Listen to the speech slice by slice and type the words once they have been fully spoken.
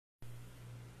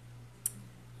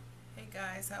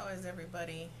guys, how is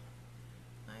everybody?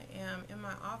 I am in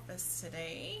my office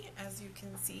today, as you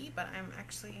can see, but I'm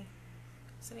actually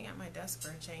sitting at my desk for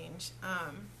a change.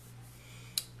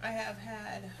 I have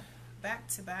had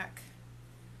back-to-back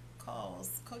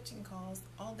calls, coaching calls,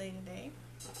 all day today,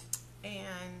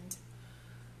 and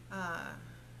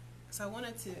so I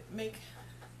wanted to make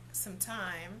some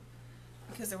time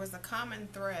because there was a common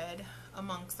thread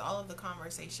amongst all of the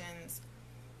conversations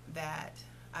that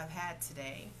I've had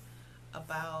today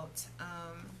about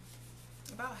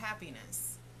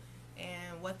happiness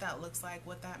and what that looks like,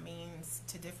 what that means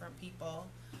to different people.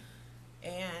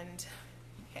 And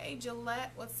hey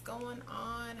Gillette, what's going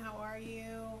on? How are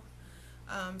you?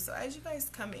 So as you guys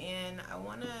come in, I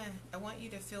want you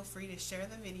to feel free to share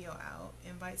the video out,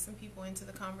 invite some people into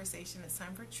the conversation. It's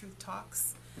time for Truth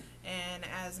Talks, and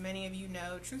as many of you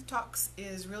know, Truth Talks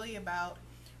is really about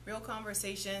real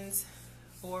conversations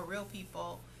for real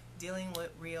people dealing with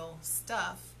real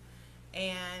stuff.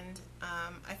 And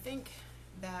I think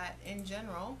that in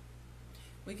general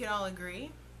we could all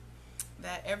agree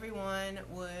that everyone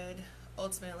would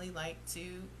ultimately like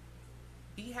to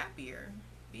be happier.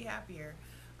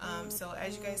 So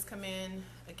as you guys come in,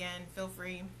 again, feel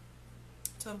free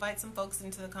to invite some folks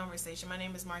into the conversation. My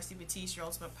name is Marci, Batiste, your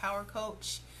ultimate power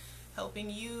coach,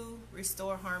 helping you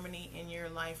restore harmony in your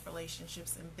life,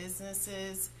 relationships, and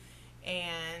businesses.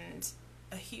 And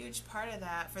a huge part of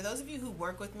that, for those of you who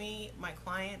work with me, my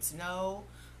clients know,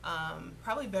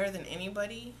 probably better than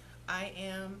anybody, I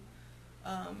am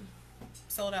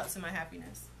sold out to my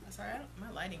happiness. Sorry, my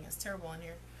lighting is terrible in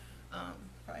here.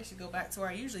 Probably should go back to where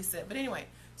I usually sit. But anyway,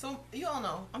 so you all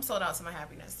know I'm sold out to my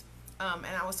happiness. And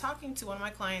I was talking to one of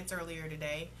my clients earlier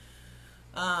today.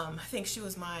 I think she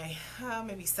was my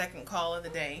maybe second call of the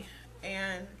day.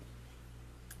 And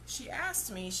she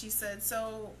asked me, she said,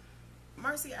 so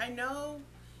Marci, I know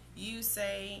you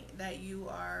say that you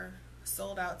are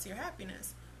sold out to your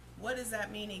happiness. What does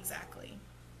that mean exactly?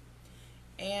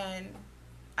 And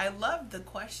I loved the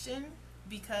question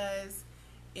because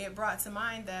it brought to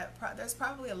mind that there's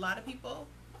probably a lot of people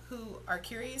who are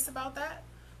curious about that,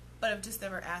 but have just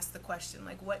never asked the question,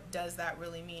 like, what does that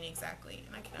really mean exactly?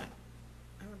 And I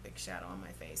have a big shadow on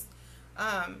my face.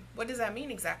 What does that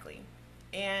mean exactly?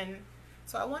 And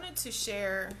so I wanted to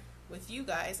share with you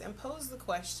guys and pose the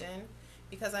question,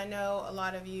 because I know a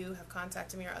lot of you have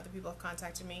contacted me, or other people have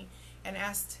contacted me and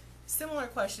asked similar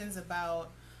questions about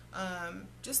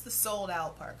just the sold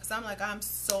out part, because I'm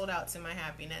sold out to my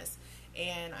happiness.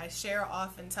 And I share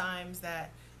oftentimes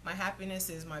that my happiness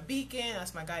is my beacon,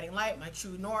 that's my guiding light, my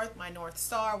true north, my north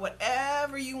star,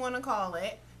 whatever you want to call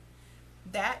it.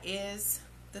 That is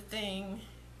the thing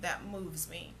that moves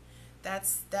me.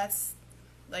 That's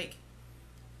like,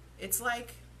 it's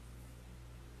like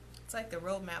the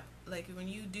roadmap. Like when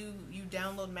you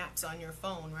download maps on your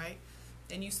phone, right?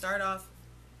 Then you start off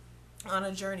on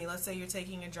a journey. Let's say you're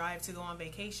taking a drive to go on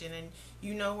vacation, and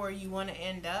you know where you want to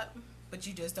end up, but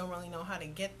you just don't really know how to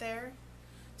get there.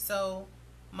 So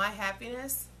my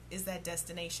happiness is that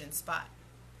destination spot.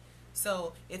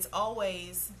 So it's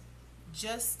always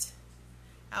just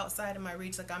outside of my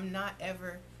reach. Like I'm not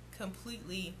ever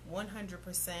completely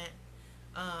 100%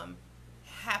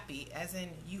 happy, as in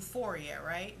euphoria,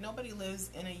 right? Nobody lives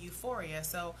in a euphoria.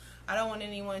 So I don't want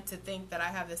anyone to think that I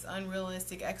have this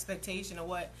unrealistic expectation of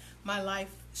what my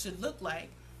life should look like.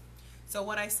 So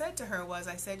what I said to her was,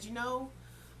 I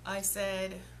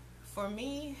said, for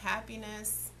me,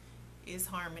 happiness is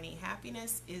harmony.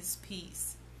 Happiness is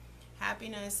peace.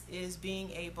 Happiness is being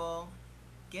able,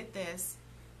 get this,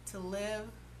 to live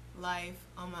life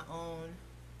on my own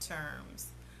terms.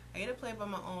 I get to play by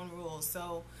my own rules.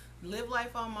 So live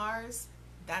life on Mars,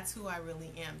 that's who I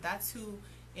really am. That's who,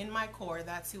 in my core,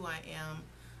 that's who I am.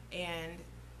 And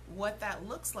what that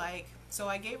looks like, so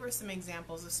I gave her some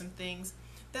examples of some things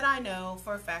that I know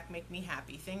for a fact make me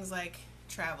happy. Things like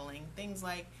traveling, things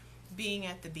like being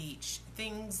at the beach,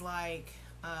 things like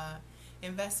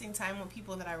investing time with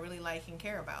people that I really like and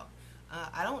care about.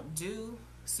 I don't do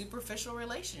superficial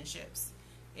relationships.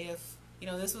 If,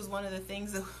 this was one of the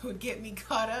things that would get me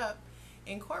caught up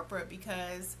in corporate,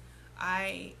 because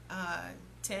I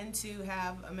tend to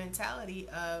have a mentality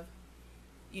of,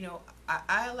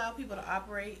 I allow people to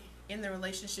operate in the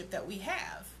relationship that we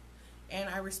have, and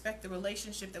I respect the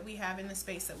relationship that we have in the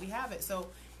space that we have it. So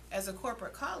as a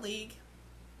corporate colleague,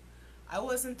 I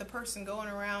wasn't the person going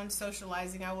around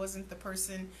socializing. I wasn't the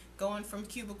person going from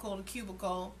cubicle to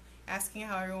cubicle asking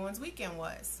how everyone's weekend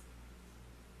was.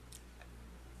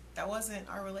 That wasn't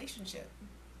our relationship.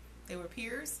 They were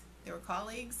peers, they were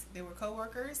colleagues, they were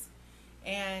coworkers,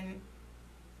 and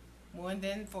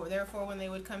therefore when they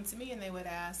would come to me and they would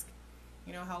ask,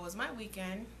 how was my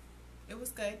weekend? It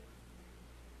was good.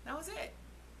 That was it.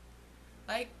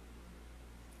 Like,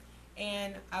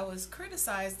 and I was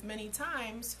criticized many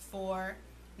times for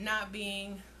not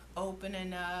being open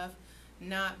enough,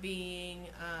 not being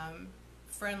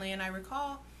friendly. And I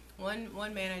recall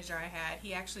one manager I had,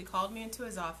 he actually called me into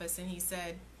his office and he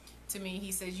said to me,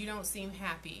 he said, "You don't seem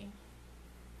happy."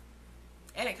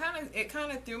 And it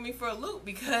kind of threw me for a loop,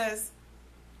 because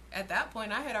at that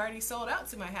point I had already sold out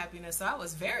to my happiness, so I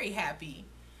was very happy.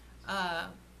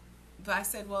 But I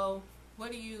said, "Well,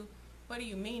 what do you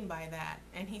mean by that?"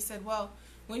 And he said, "Well,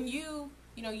 when you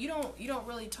don't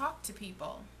really talk to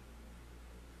people."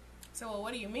 So, well,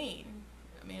 what do you mean?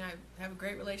 I mean, I have a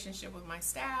great relationship with my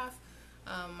staff.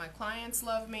 My clients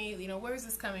love me. Where is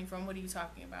this coming from? What are you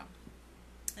talking about?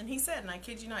 And he said, and I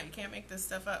kid you not, you can't make this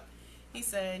stuff up. He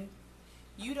said,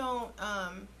 "You don't,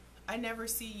 I never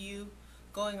see you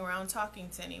going around talking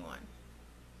to anyone."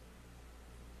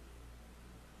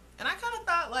 And I kind of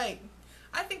thought, like,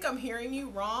 I think I'm hearing you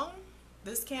wrong.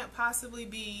 This can't possibly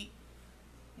be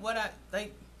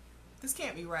this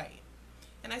can't be right.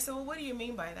 And I said, "Well, what do you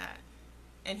mean by that?"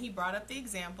 And he brought up the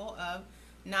example of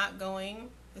not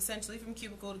going essentially from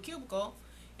cubicle to cubicle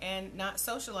and not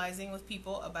socializing with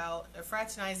people or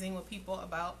fraternizing with people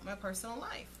about my personal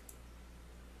life.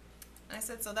 And I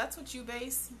said, "So that's what you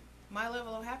base my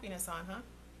level of happiness on, huh?"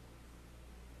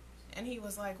 And he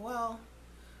was like, "Well,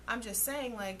 I'm just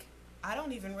saying, like, I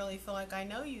don't even really feel like I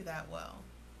know you that well."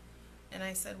 And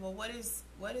I said, "Well, what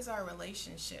is our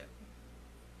relationship?"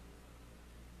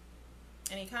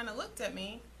 And he kind of looked at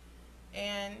me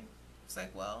and was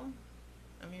like, "Well,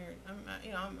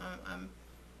 I'm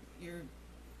your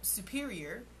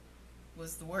superior,"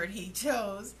 was the word he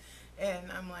chose.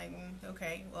 And I'm like,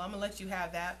 "Okay, well, I'm gonna let you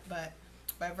have that, but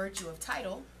by virtue of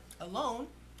title alone,"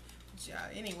 which,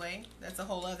 anyway, that's a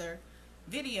whole other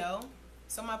video.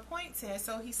 So my point is,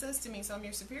 so he says to me, "So I'm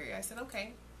your superior." I said,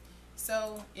 "Okay,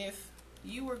 so if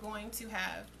you were going to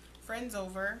have friends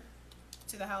over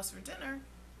to the house for dinner,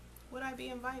 would I be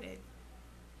invited?"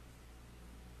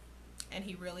 And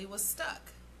he really was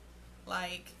stuck.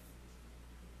 Like,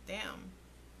 damn.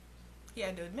 He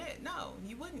had to admit, "No,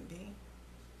 you wouldn't be."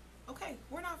 Okay,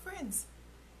 we're not friends.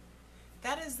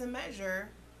 That is the measure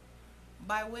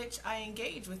by which I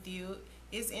engage with you,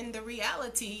 is in the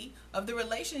reality of the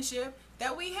relationship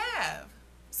that we have.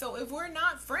 So if we're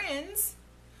not friends,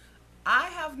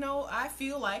 I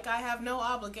feel like I have no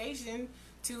obligation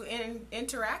to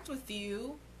interact with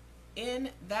you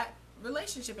in that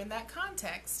relationship, in that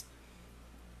context.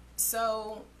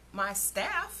 So my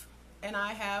staff and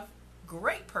I have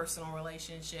great personal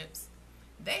relationships.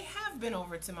 They have been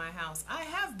over to my house. I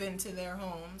have been to their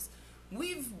homes.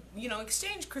 We've,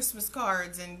 exchanged Christmas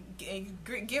cards and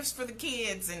gifts for the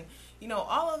kids and,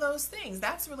 all of those things.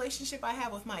 That's the relationship I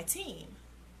have with my team.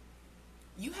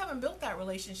 You haven't built that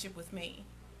relationship with me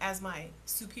as my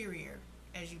superior,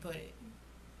 as you put it.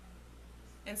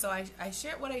 And so I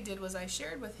shared, what I did was I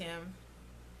shared with him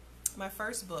my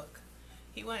first book.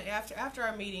 He went after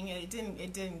our meeting, and it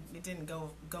didn't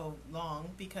go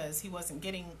long, because he wasn't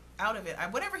getting out of it.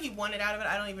 Whatever he wanted out of it,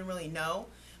 I don't even really know.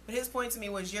 But his point to me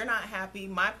was, "You're not happy."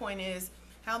 My point is,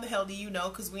 how the hell do you know?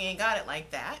 Because we ain't got it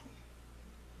like that.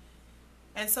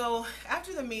 And so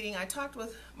after the meeting, I talked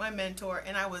with my mentor,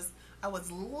 and I was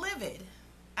livid.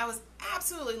 I was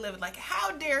absolutely livid. Like,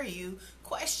 how dare you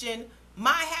question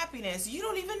my happiness? You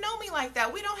don't even know me like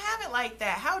that. We don't have it like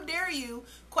that. How dare you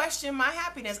question my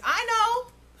happiness? I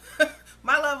know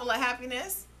my level of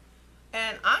happiness.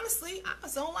 And honestly, I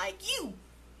don't like you.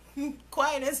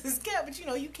 Quiet as it's kept,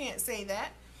 but you can't say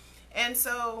that. And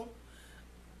so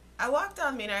I walked out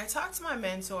of the meeting, I talked to my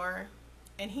mentor,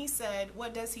 and he said,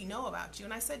 "What does he know about you?"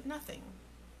 And I said, "Nothing."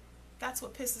 That's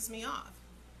what pisses me off.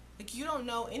 Like, you don't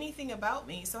know anything about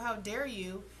me, so how dare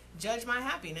you judge my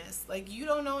happiness? Like, you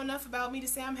don't know enough about me to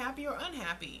say I'm happy or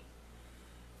unhappy.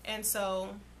 And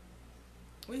so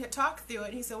we had talked through it,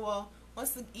 and he said, "Well,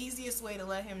 what's the easiest way to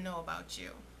let him know about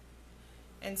you?"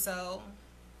 And so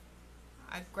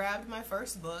I grabbed my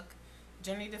first book,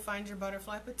 Journey to Find Your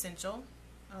Butterfly Potential.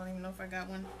 I don't even know if I got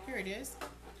one. Here it is.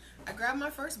 I grabbed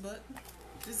my first book.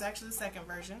 This is actually the second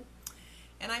version.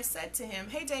 And I said to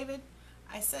him, "Hey, David,"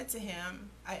 I said to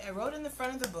him, I wrote in the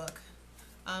front of the book,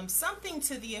 something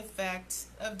to the effect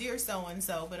of "Dear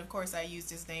so-and-so," but of course I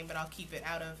used his name, but I'll keep it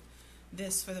out of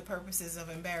this for the purposes of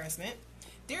embarrassment.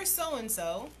 "Dear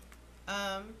so-and-so,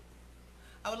 I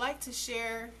would like to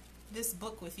share this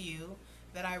book with you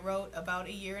that I wrote about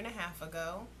 1.5 years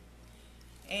ago.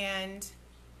 And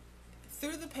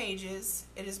through the pages,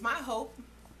 it is my hope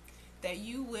that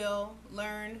you will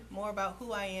learn more about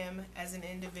who I am as an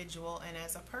individual and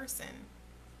as a person.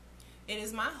 It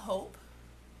is my hope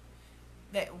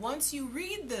that once you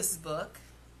read this book,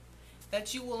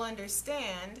 that you will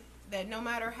understand that no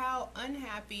matter how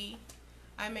unhappy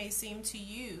I may seem to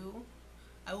you,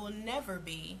 I will never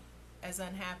be as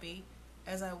unhappy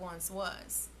as I once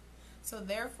was. So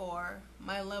therefore,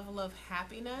 my level of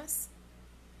happiness,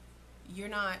 you're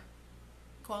not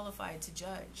qualified to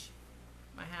judge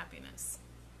my happiness.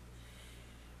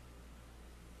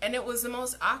 And it was the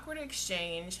most awkward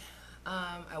exchange.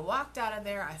 I walked out of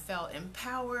there, I felt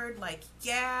empowered, like,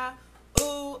 yeah,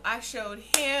 ooh, I showed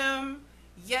him,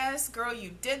 yes, girl,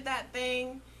 you did that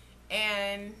thing.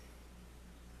 And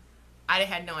I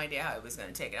had no idea how he was going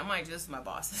to take it. I'm like, this is my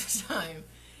boss at the time.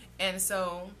 And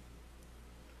so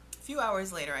a few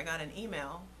hours later, I got an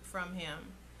email from him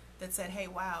that said, hey,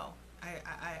 wow,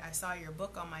 I saw your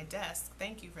book on my desk.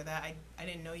 Thank you for that. I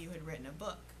didn't know you had written a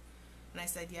book. And I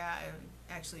said, yeah,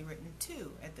 I've actually written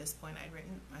 2 at this point.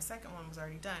 My second one was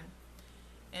already done.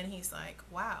 And he's like,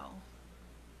 wow.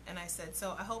 And I said,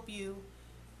 so I hope you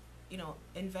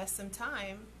invest some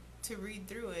time to read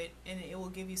through it, and it will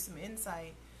give you some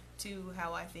insight to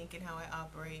how I think and how I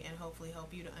operate, and hopefully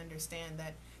help you to understand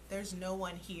that there's no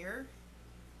one here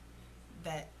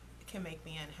that can make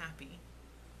me unhappy.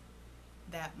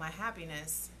 That my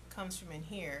happiness comes from in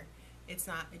here. It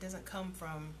doesn't come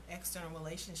from external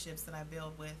relationships that I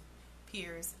build with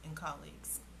peers and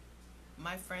colleagues.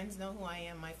 My friends know who I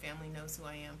am, my family knows who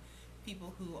I am.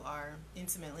 People who are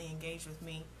intimately engaged with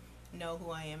me know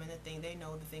who I am, and they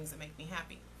know the things that make me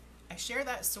happy. I share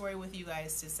that story with you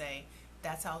guys to say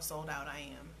that's how sold out I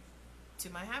am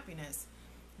to my happiness.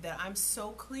 That I'm so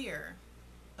clear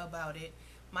about it.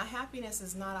 My happiness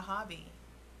is not a hobby.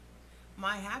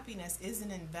 My happiness is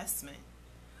an investment.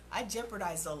 I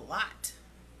jeopardized a lot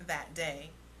that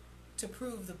day to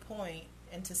prove the point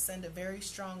and to send a very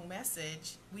strong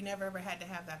message. We never ever had to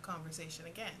have that conversation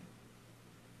again.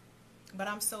 But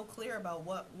I'm so clear about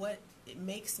what it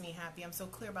makes me happy. I'm so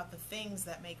clear about the things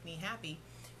that make me happy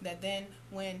that then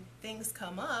when things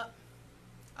come up,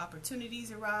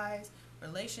 opportunities arise,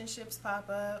 relationships pop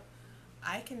up,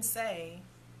 I can say,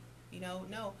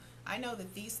 no, I know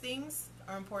that these things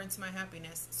are important to my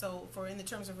happiness. So in the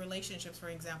terms of relationships, for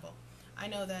example, I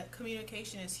know that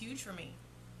communication is huge for me.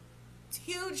 It's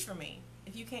huge for me.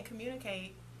 If you can't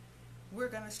communicate, we're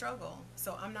going to struggle.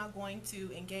 So I'm not going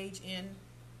to engage in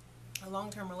a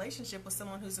long-term relationship with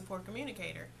someone who's a poor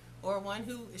communicator, or one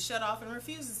who is shut off and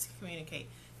refuses to communicate.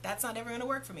 That's not ever going to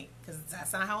work for me, because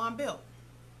that's not how I'm built.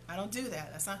 I don't do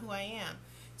that. That's not who I am.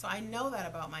 So I know that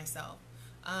about myself.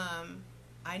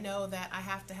 I know that I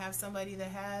have to have somebody that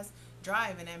has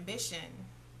drive and ambition.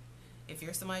 If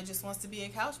you're somebody who just wants to be a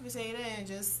couch potato and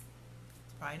it's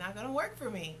probably not going to work for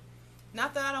me.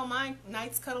 Not that I don't mind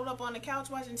nights cuddled up on the couch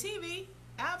watching TV.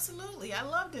 Absolutely. I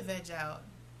love to veg out.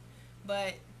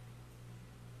 But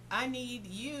I need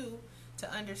you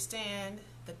to understand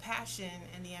the passion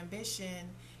and the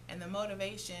ambition and the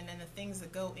motivation and the things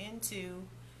that go into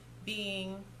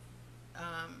being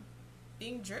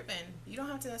driven. You don't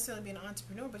have to necessarily be an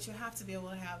entrepreneur, but you have to be able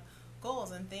to have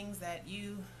goals and things that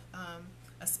you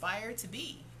aspire to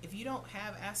be. If you don't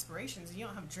have aspirations, you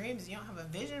don't have dreams, you don't have a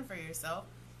vision for yourself,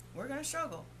 we're going to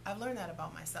struggle. I've learned that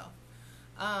about myself.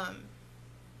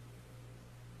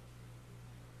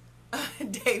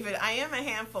 David, I am a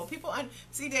handful.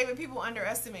 David, people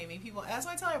underestimate me. That's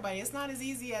why I tell everybody, it's not as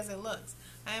easy as it looks.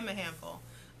 I am a handful.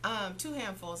 2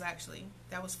 handfuls, actually.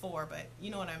 That was 4, but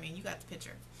you know what I mean. You got the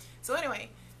picture. So anyway,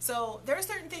 there are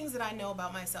certain things that I know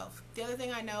about myself. The other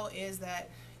thing I know is that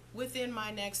within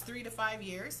my next 3 to 5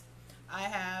 years, I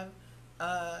have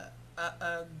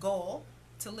a goal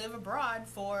to live abroad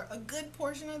for a good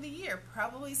portion of the year,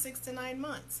 probably 6 to 9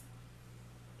 months.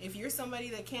 If you're somebody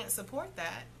that can't support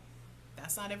that,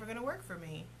 that's not ever going to work for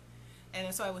me.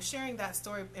 And so I was sharing that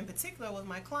story in particular with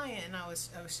my client, and I was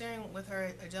sharing with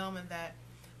her a gentleman that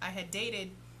I had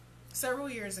dated several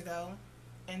years ago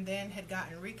and then had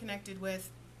gotten reconnected with,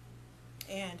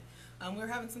 and we were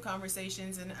having some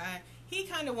conversations, and he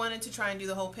kind of wanted to try and do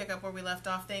the whole pick up where we left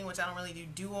off thing, which I don't really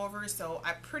do overs, so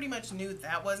I pretty much knew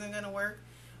that wasn't going to work.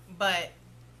 But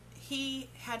he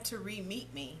had to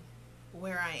re-meet me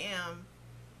where I am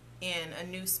in a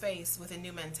new space with a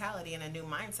new mentality and a new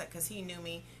mindset, because he knew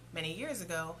me many years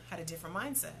ago, had a different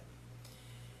mindset.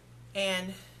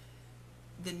 And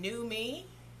the new me,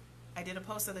 I did a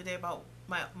post the other day about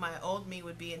my old me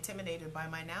would be intimidated by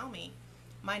my now me.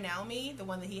 My now me, the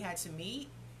one that he had to meet,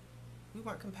 we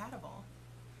weren't compatible.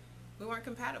 We weren't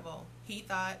compatible. He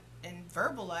thought and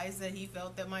verbalized that he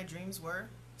felt that my dreams were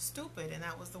stupid, and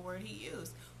that was the word he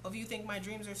used. Well, if you think my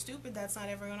dreams are stupid, that's not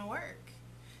ever going to work,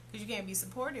 because you can't be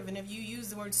supportive. And if you use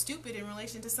the word stupid in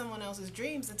relation to someone else's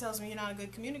dreams, it tells me you're not a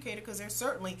good communicator, because there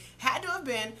certainly had to have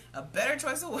been a better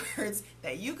choice of words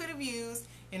that you could have used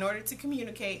in order to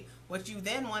communicate what you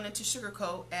then wanted to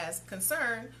sugarcoat as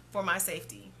concern for my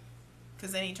safety.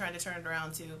 Because then he tried to turn it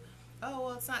around to, oh,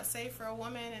 well, it's not safe for a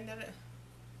woman, and da-da.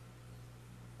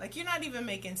 Like, you're not even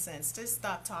making sense. Just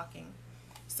stop talking.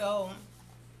 So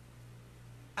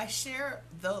I share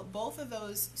both of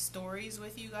those stories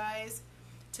with you guys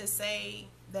to say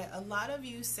that a lot of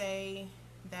you say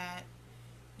that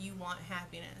you want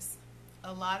happiness.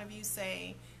 A lot of you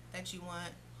say that you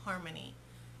want harmony.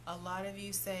 A lot of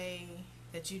you say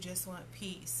that you just want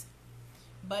peace.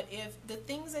 But if the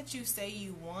things that you say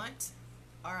you want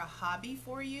are a hobby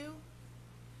for you,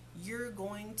 you're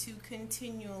going to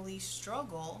continually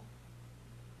struggle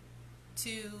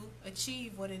to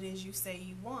achieve what it is you say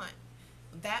you want.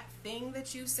 That thing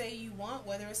that you say you want,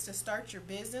 whether it's to start your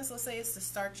business, let's say it's to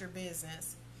start your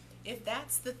business. If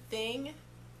that's the thing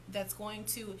that's going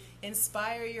to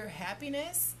inspire your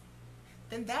happiness,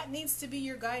 then that needs to be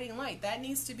your guiding light. That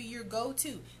needs to be your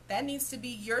go-to. That needs to be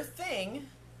your thing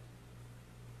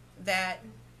that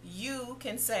you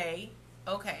can say,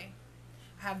 okay,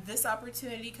 I have this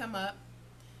opportunity come up.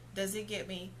 Does it get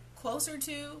me closer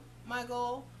to my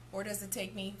goal, or does it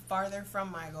take me farther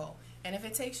from my goal? And if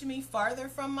it takes me farther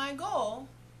from my goal,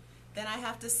 then I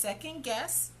have to second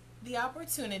guess the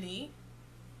opportunity.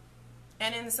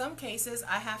 And in some cases,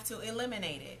 I have to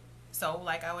eliminate it. So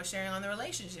like I was sharing on the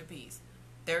relationship piece,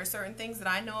 there are certain things that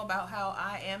I know about how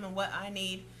I am and what I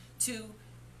need to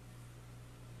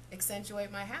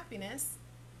accentuate my happiness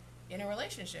in a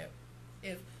relationship.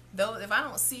 If I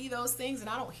don't see those things and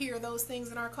I don't hear those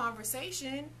things in our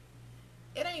conversation,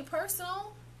 it ain't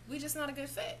personal. We just not a good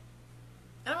fit.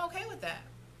 And I'm okay with that.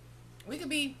 We could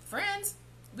be friends.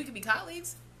 We could be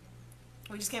colleagues.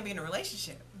 We just can't be in a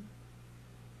relationship.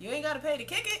 You ain't got to pay to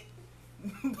kick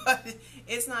it. But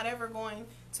it's not ever going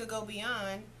to go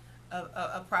beyond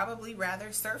a probably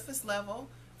rather surface level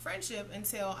friendship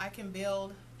until I can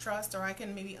build trust, or I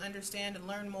can maybe understand and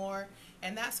learn more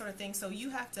and that sort of thing. So you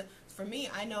have to, for me,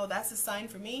 I know that's a sign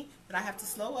for me that I have to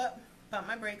slow up, pump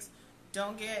my brakes,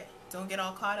 don't get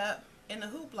all caught up in the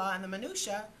hoopla and the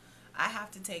minutia. I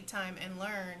have to take time and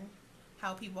learn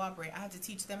how people operate. I have to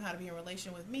teach them how to be in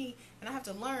relation with me, and I have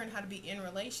to learn how to be in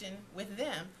relation with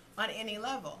them on any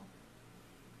level.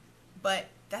 But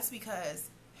that's because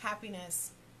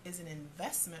happiness is an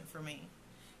investment for me.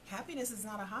 Happiness is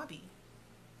not a hobby.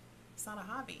 It's not a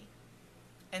hobby.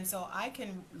 And so I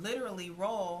can literally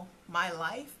roll my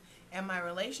life and my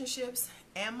relationships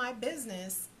and my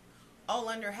business all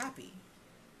under happy.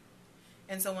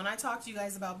 And so when I talk to you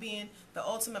guys about being the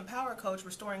ultimate power coach,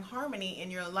 restoring harmony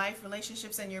in your life,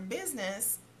 relationships, and your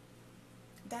business,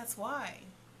 that's why.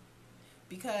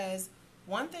 Because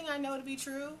one thing I know to be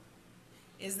true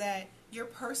is that your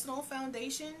personal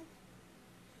foundation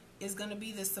is going to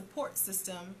be the support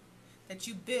system that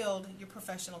you build your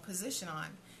professional position on.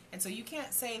 And so you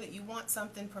can't say that you want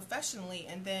something professionally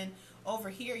and then over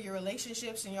here your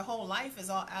relationships and your whole life is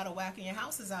all out of whack and your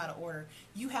house is out of order.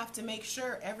 You have to make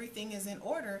sure everything is in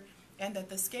order and that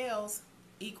the scales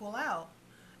equal out.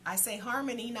 I say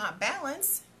harmony, not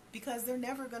balance, because they're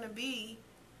never going to be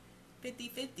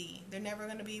 50-50. They're never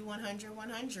going to be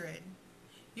 100-100.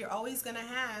 You're always going to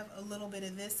have a little bit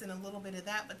of this and a little bit of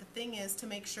that, but the thing is to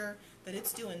make sure that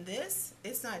it's doing this,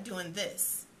 it's not doing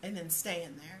this, and then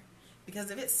staying there.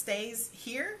 Because if it stays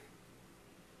here,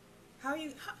 how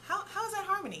is that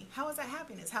harmony? How is that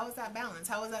happiness? How is that balance?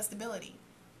 How is that stability?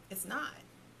 It's not.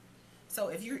 So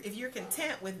if you're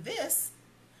content with this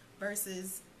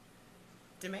versus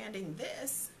demanding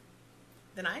this,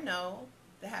 then I know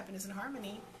that happiness and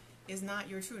harmony is not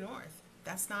your true north.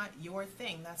 That's not your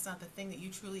thing. That's not the thing that you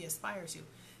truly aspire to.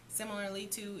 Similarly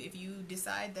to if you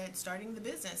decide that starting the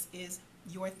business is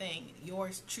your thing, your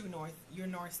true north, your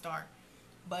North Star,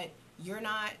 but you're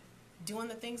not doing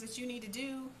the things that you need to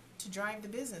do to drive the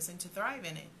business and to thrive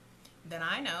in it, then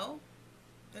I know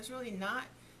that's really not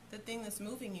the thing that's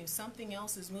moving you. Something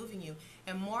else is moving you.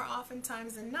 And more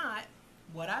oftentimes than not,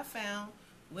 what I found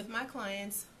with my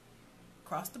clients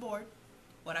across the board,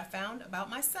 what I found about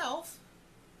myself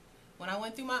when I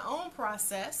went through my own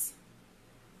process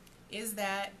is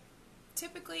that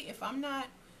typically if I'm not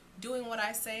doing what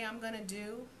I say I'm going to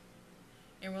do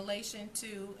in relation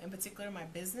to, in particular, my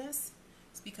business,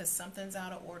 it's because something's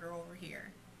out of order over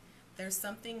here. There's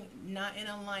something not in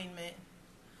alignment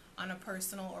on a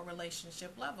personal or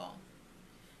relationship level.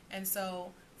 And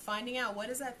so finding out what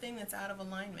is that thing that's out of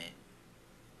alignment.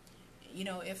 you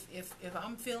know, if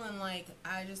I'm feeling like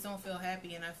I just don't feel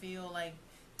happy and I feel like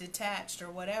detached or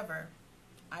whatever,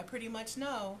 I pretty much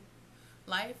know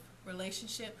life,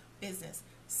 relationship, business,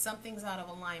 something's out of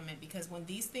alignment, because when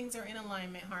these things are in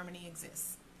alignment, harmony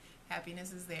exists.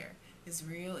 Happiness is there. It's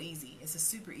real easy. It's a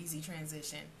super easy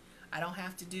transition. I don't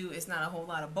have to do, it's not a whole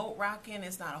lot of boat rocking.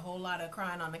 It's not a whole lot of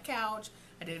crying on the couch.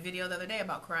 I did a video the other day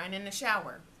about crying in the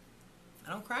shower.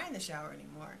 I don't cry in the shower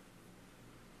anymore.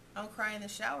 I don't cry in the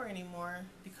shower anymore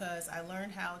because I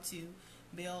learned how to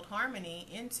build harmony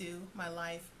into my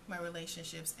life, my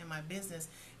relationships, and my business.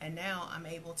 And now I'm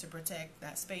able to protect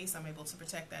that space. I'm able to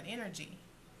protect that energy.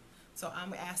 So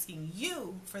I'm asking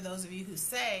you, for those of you who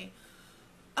say,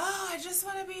 oh, I just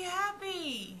want to be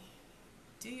happy.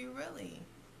 Do you really?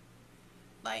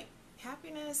 Like,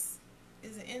 happiness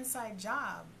is an inside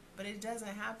job, but it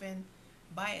doesn't happen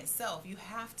by itself. You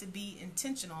have to be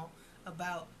intentional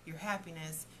about your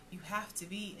happiness. You have to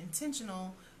be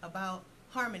intentional about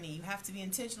harmony. You have to be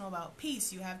intentional about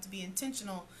peace. You have to be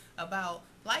intentional about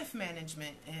life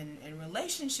management and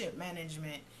relationship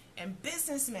management and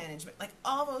business management. Like,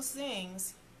 all those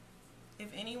things, if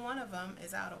any one of them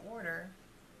is out of order,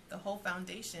 the whole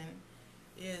foundation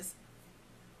is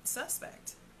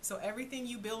suspect. So everything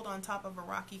you build on top of a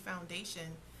rocky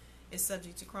foundation is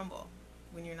subject to crumble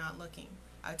when you're not looking.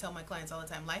 I tell my clients all the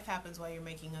time, life happens while you're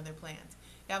making other plans.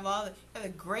 You have all the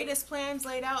greatest plans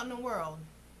laid out in the world,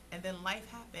 and then life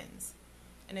happens.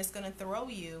 And it's going to throw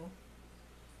you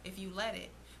if you let it.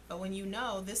 But when you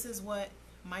know this is what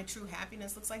my true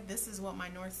happiness looks like, this is what my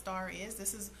North Star is,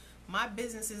 this is my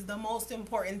business is the most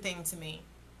important thing to me,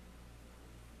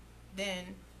 then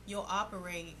you'll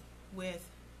operate with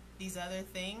these other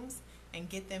things and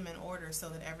get them in order so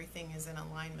that everything is in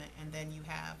alignment. And then you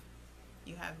have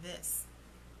this.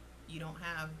 You don't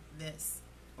have this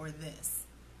or this.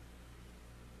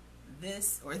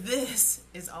 This or this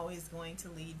is always going to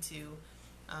lead to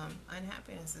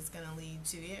unhappiness. It's going to lead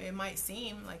to, it might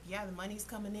seem like, yeah, the money's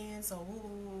coming in, so woo,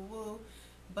 woo, woo, woo,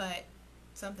 but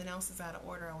something else is out of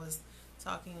order. I was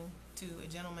talking to a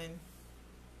gentleman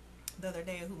the other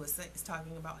day who was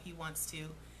talking about he wants to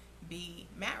be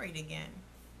married again,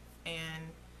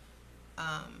 and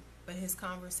but his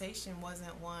conversation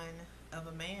wasn't one of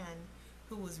a man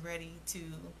who was ready to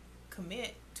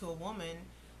commit to a woman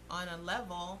on a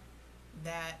level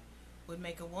that would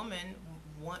make a woman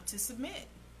want to submit.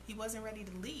 He wasn't ready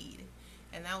to lead.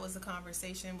 And that was the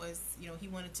conversation, was, you know, he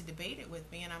wanted to debate it with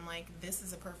me, and I'm like, this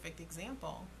is a perfect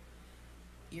example.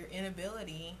 Your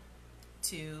inability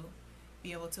to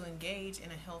be able to engage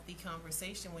in a healthy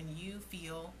conversation when you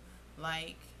feel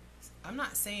like, I'm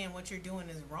not saying what you're doing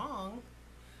is wrong.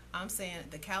 I'm saying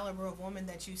the caliber of woman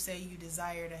that you say you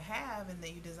desire to have and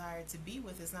that you desire to be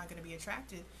with is not going to be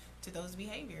attracted to those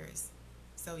behaviors.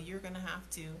 So you're going to have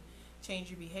to change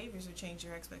your behaviors or change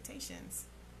your expectations.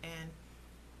 And,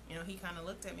 you know, he kind of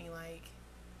looked at me like,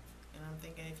 and I'm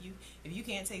thinking, if you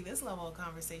can't take this level of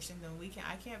conversation, then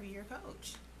I can't be your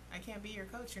coach. I can't be your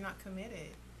coach. You're not committed.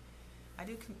 I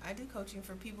do coaching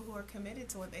for people who are committed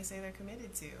to what they say they're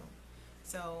committed to.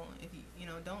 So if you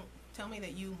know, don't tell me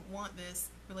that you want this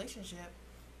relationship,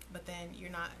 but then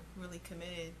you're not really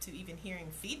committed to even hearing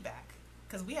feedback,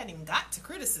 because we hadn't even got to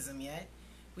criticism yet.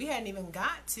 We hadn't even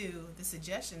got to the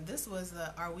suggestion. This was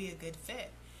the, are we a good fit?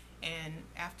 And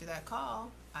after that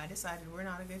call, I decided we're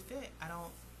not a good fit.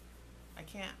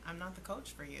 I'm not the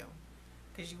coach for you,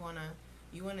 because you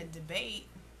wanna debate.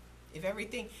 If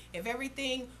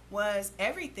everything was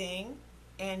everything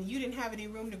and you didn't have any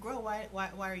room to grow,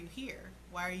 why are you here?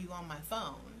 Why are you on my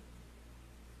phone?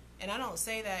 And I don't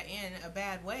say that in a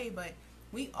bad way, but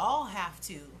we all have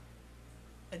to.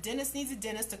 A dentist needs a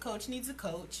dentist, a coach needs a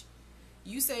coach.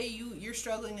 You say you're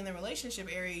struggling in the relationship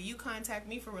area, you contact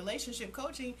me for relationship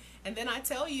coaching, and then I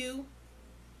tell you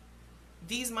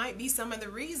these might be some of the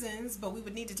reasons, but we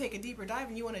would need to take a deeper dive,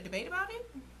 and you want to debate about it?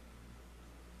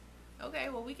 Okay,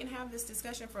 well, we can have this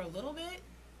discussion for a little bit,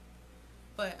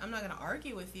 but I'm not going to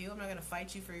argue with you. I'm not going to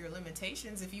fight you for your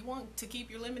limitations. If you want to keep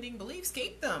your limiting beliefs,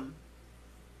 keep them.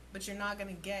 But you're not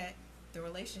going to get the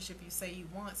relationship you say you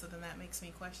want, so then that makes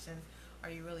me question, are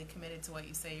you really committed to what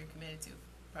you say you're committed to?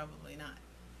 Probably not.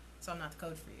 So I'm not the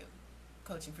coach for you.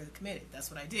 Coaching for the committed. That's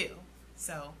what I do.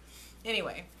 So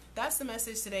anyway, that's the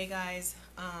message today, guys.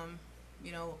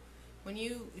 You know,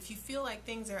 if you feel like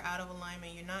things are out of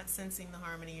alignment, you're not sensing the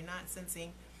harmony, you're not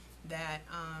sensing that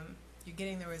you're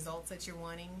getting the results that you're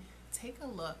wanting, take a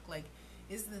look. Like,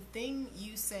 is the thing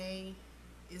you say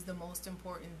is the most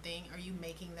important thing? Are you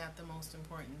making that the most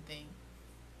important thing?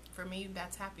 For me,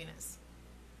 that's happiness.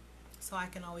 So I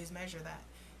can always measure that.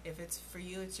 If it's for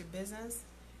you, it's your business.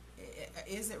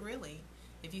 Is it really?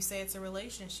 If you say it's a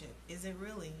relationship, is it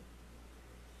really?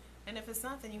 And if it's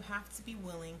not, then you have to be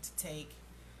willing to take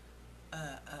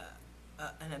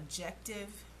an objective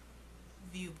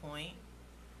viewpoint.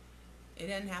 It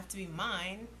doesn't have to be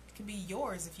mine. It can be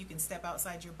yours if you can step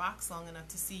outside your box long enough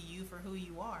to see you for who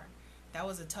you are. That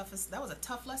was a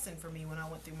tough lesson for me when I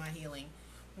went through my healing,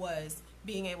 was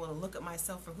being able to look at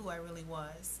myself for who I really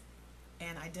was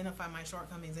and identify my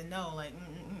shortcomings and know, like,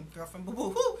 girlfriend, boo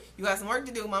boo hoo, you got some work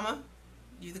to do, mama.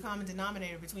 You're the common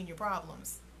denominator between your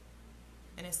problems.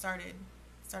 And it started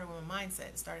with my mindset.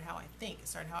 It started how I think. It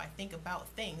started how I think about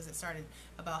things. It started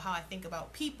about how I think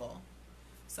about people.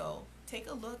 So take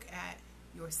a look at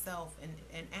yourself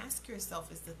and ask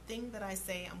yourself, is the thing that I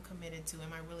say I'm committed to,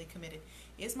 am I really committed?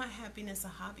 Is my happiness a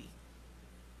hobby?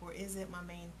 Or is it my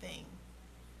main thing?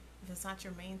 If it's not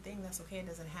your main thing, that's okay. It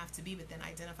doesn't have to be, but then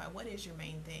identify what is your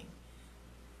main thing.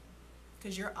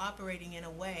 Because you're operating in a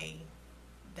way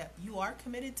that you are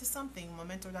committed to something. My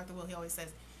mentor, Dr. Will, he always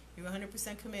says, you're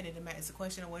 100% committed. It's a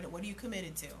question of what are you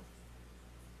committed to?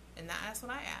 And that's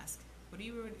what I ask. What are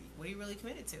you really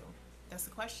committed to? That's the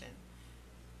question.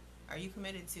 Are you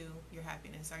committed to your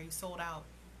happiness? Are you sold out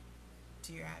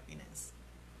to your happiness?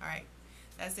 All right.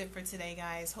 That's it for today,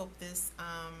 guys. Hope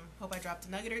I dropped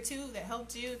a nugget or two that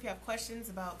helped you. If you have questions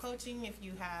about coaching, if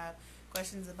you have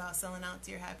questions about selling out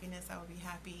to your happiness, I would be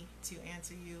happy to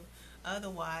answer you.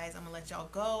 Otherwise, I'm going to let y'all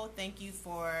go. Thank you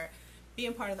for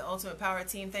being part of the Ultimate Power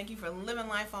Team. Thank you for living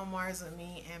life on Mars with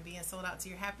me and being sold out to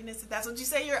your happiness. If that's what you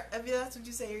say you're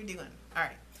doing. All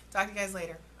right. Talk to you guys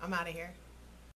later. I'm out of here.